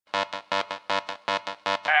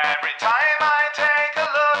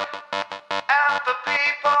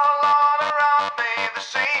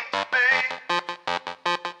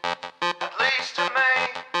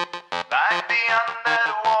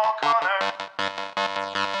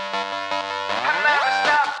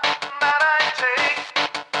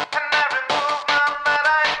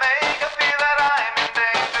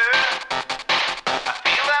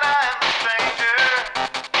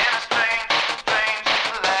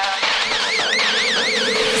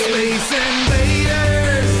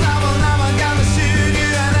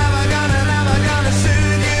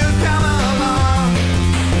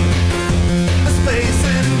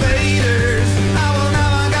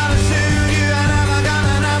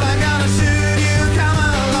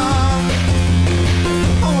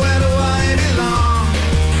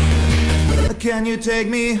Can you take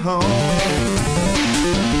me home?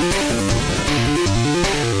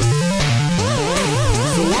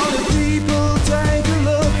 So all the people take a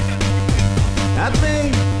look at me.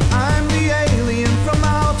 I'm the alien from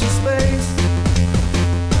outer space.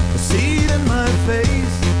 I see it in my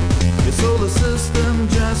face. Your solar system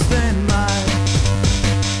just ain't mine.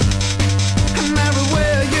 And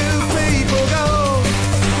everywhere you people go,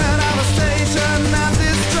 another station, that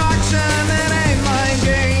distraction, it ain't my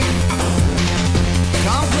game.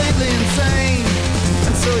 Completely insane,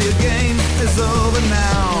 and so your game is over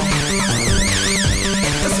now.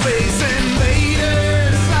 The space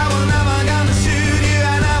invaders, I will never gonna shoot you,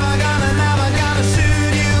 I never gonna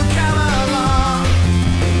shoot you, come along.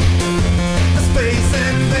 The space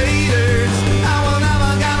invaders, I will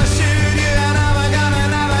never gonna shoot you, I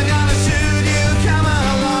never gonna shoot you, come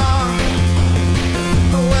along.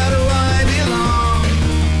 Where do I belong?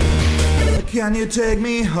 Can you take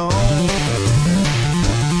me home?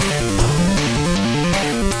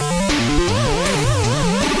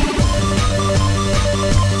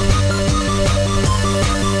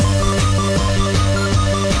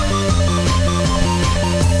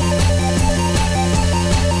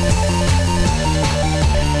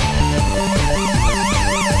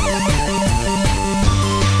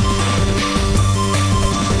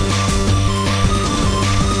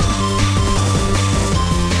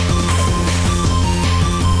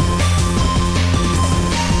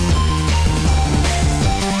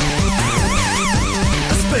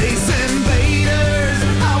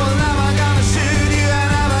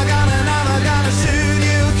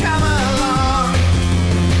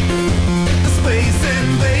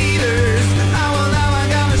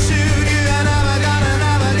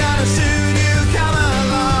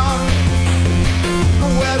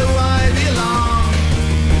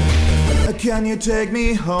 Can you take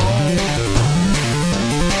me home?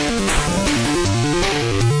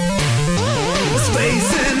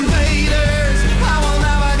 Space invaders, I will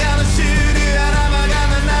never gonna shoot you, I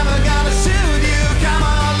never gonna shoot you, come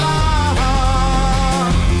along.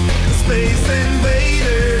 Space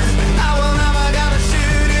invaders, I will never gonna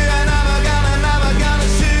shoot you, I never gonna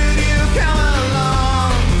shoot you, come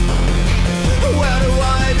along. Where do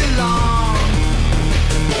I belong?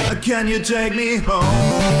 Can you take me home?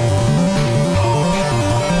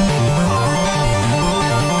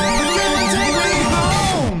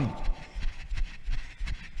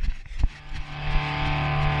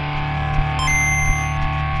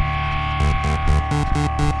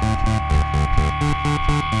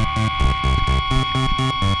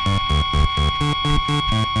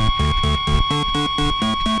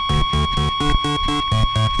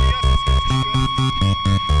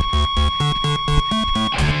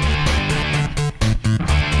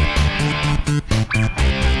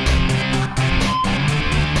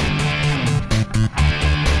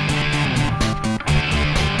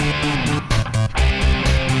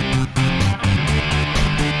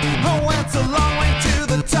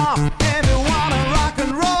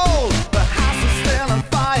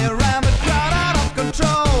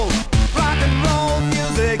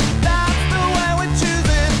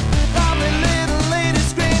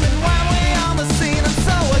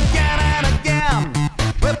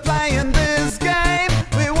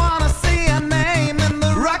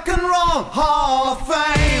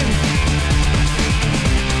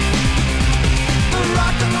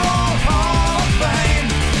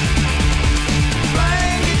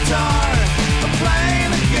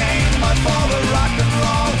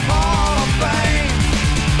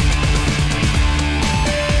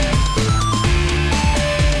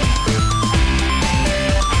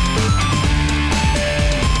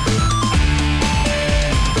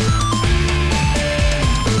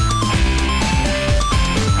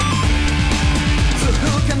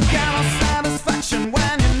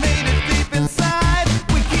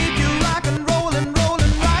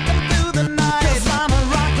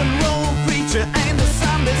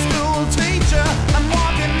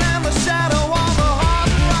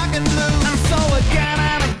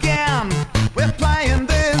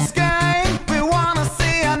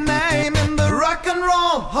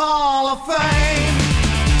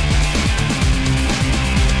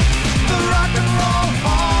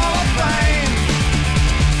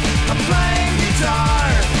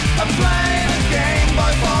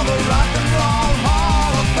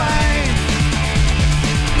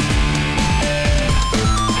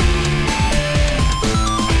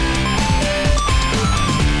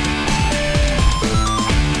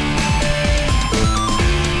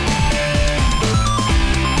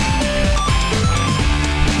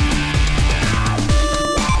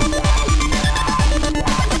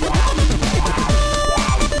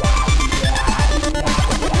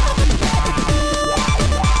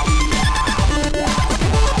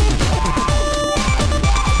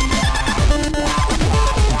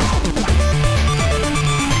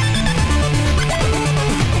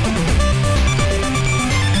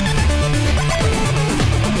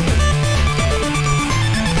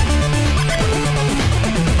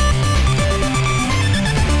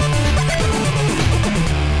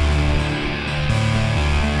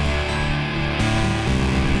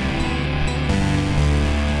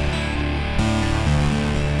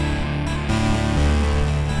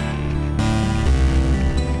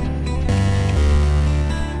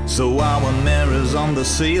 So our mirrors on the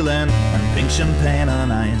ceiling and pink champagne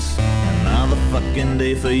on ice. Another fucking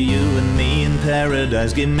day for you and me in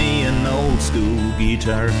paradise. Give me an old school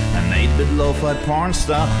guitar, an 8-bit lo-fi porn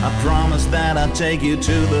star. I promise that I'll take you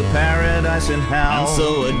to the paradise in hell. And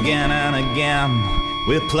so again and again,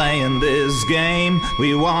 we're playing this game.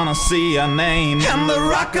 We wanna see our name in the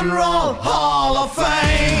Rock and Roll Hall of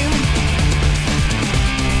Fame.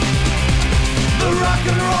 The Rock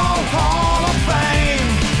and Roll Hall of Fame.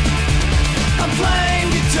 I'm playing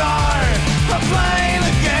guitar, I'm playing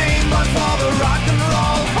a game, but for the Rock and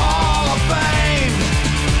Roll Hall of Fame.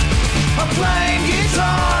 I'm playing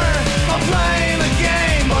guitar, I'm playing a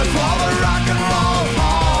game, but for the Rock and Roll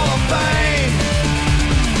Hall of Fame.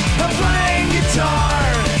 I'm playing guitar,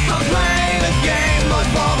 I'm playing a game, but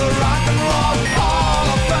for the Rock and Roll Hall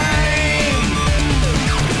of Fame.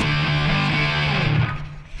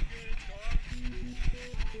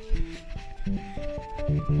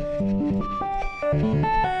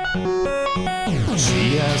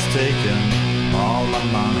 She has taken all my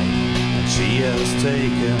money, and she has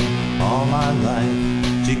taken all my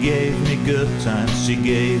life. She gave me good times, she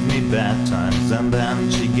gave me bad times, and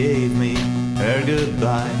then she gave me her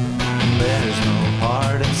goodbye. There's no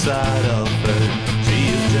heart inside of her, she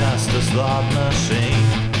is just a slot machine.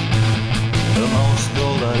 The most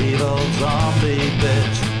cold evil zombie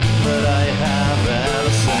bitch that I have ever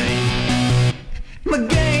seen. The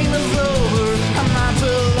game is over, I'm not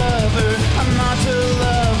to love her, I'm not to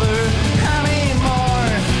love her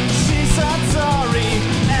anymore. She said sorry,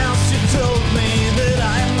 now she told me that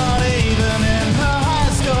I'm not even in her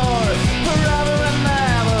high score. Forever and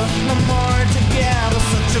ever, no more together,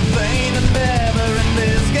 such a vain endeavor in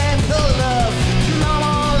this game called love. No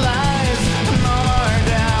more lies, no more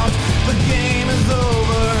doubt, the game is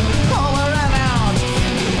over and out.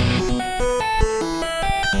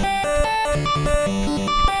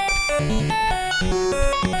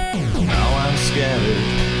 Now I'm scattered,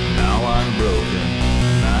 now I'm broken,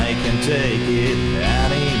 I can't take it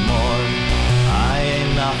anymore. I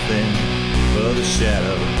ain't nothing but a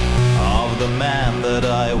shadow of the man that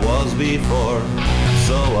I was before.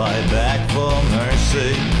 So I beg for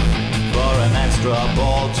mercy, for an extra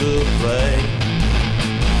ball to play.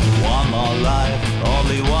 One more life,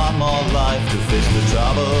 only one more life to face the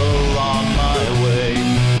trouble on my way.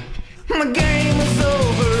 The game is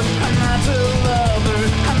over, I'm not to love her,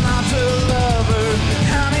 I'm not to love her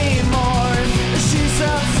anymore. She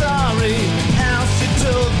said sorry, now she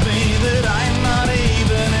told me that I'm not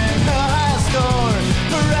even in her high score.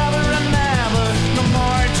 Forever and ever, no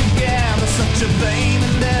more together, such a vain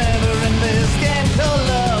endeavor in this game called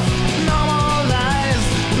love. No more lies,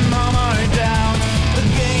 no more doubt, the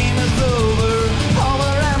game is over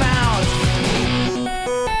and out.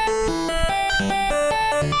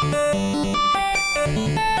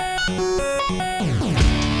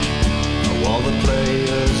 All the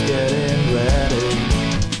players getting ready,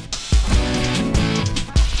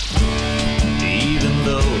 even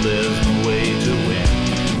though there's no way to win.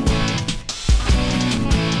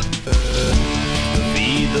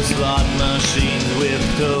 Feed the slot machines with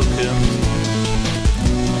tokens,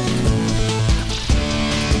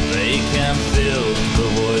 they can fill the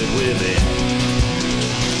void within.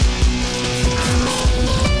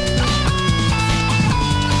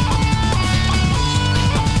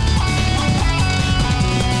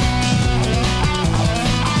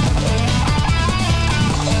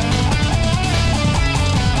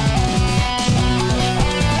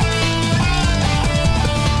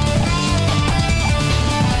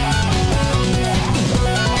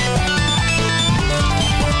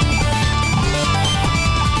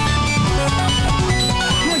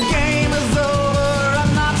 The game is over.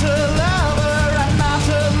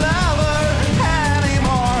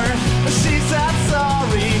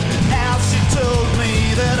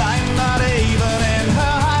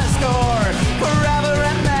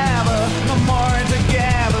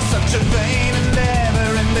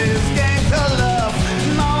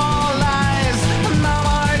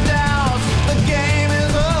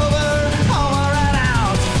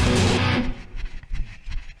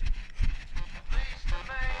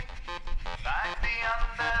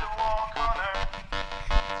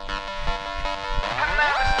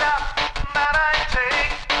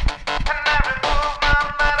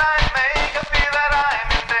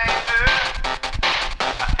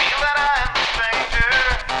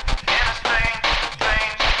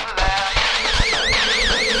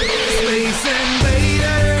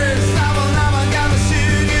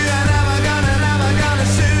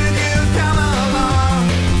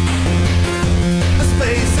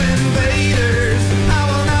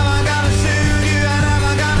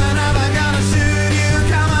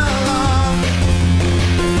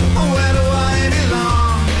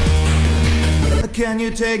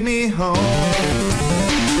 you take me home?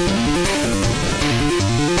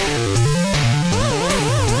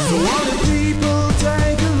 So all the people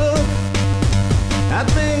take a look at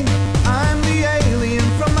me. I'm the alien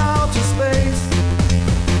from outer space.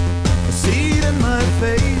 I see it in my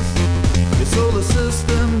face. Your solar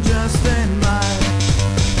system just ain't mine.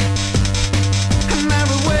 And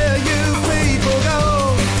everywhere you people go,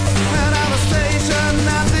 and I'm a station,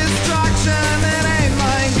 not distraction. It ain't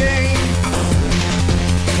my game.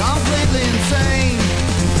 Completely insane.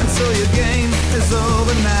 And so your game is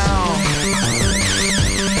over now.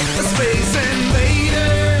 The space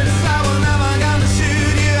invaders, I will never gonna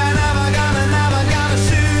shoot you. I never gonna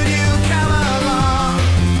shoot you. Come along.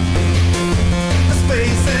 The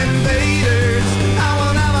space invaders, I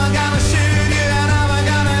will never gonna shoot you. I never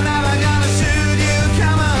gonna shoot you.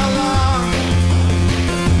 Come along.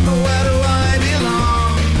 Where do I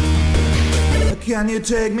belong? Can you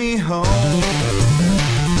take me home?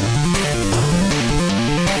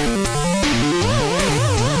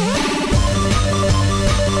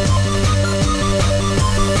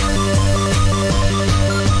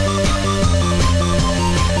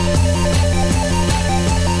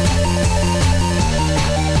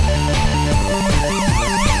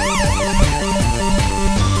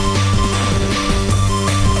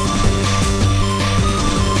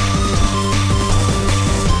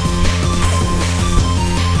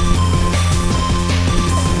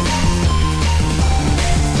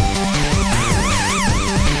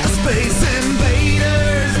 Space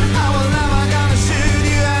invaders, I will never gonna shoot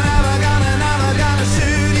you. I never gonna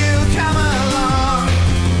shoot you. Come along.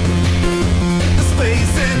 The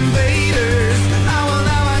space invaders, I will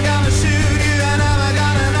never gonna shoot you. I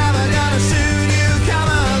never gonna shoot you. Come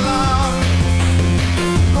along.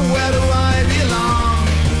 Where do I belong?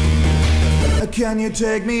 Can you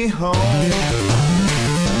take me home?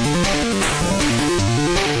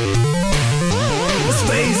 The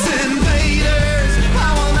space invaders, I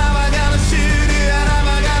will never gonna shoot you. I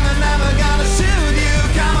never gonna shoot you.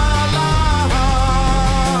 Come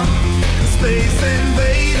along. The space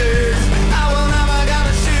invaders, I will never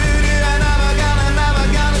gonna shoot you. I never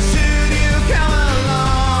gonna shoot you. Come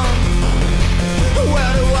along.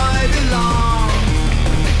 Where do I belong?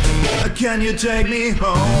 Can you take me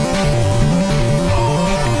home?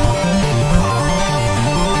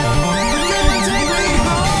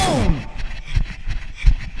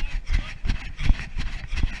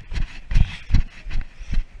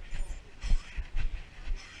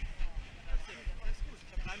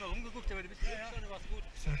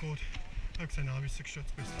 Sehr gut. Danke, habe ich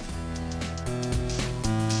gestürzt bist.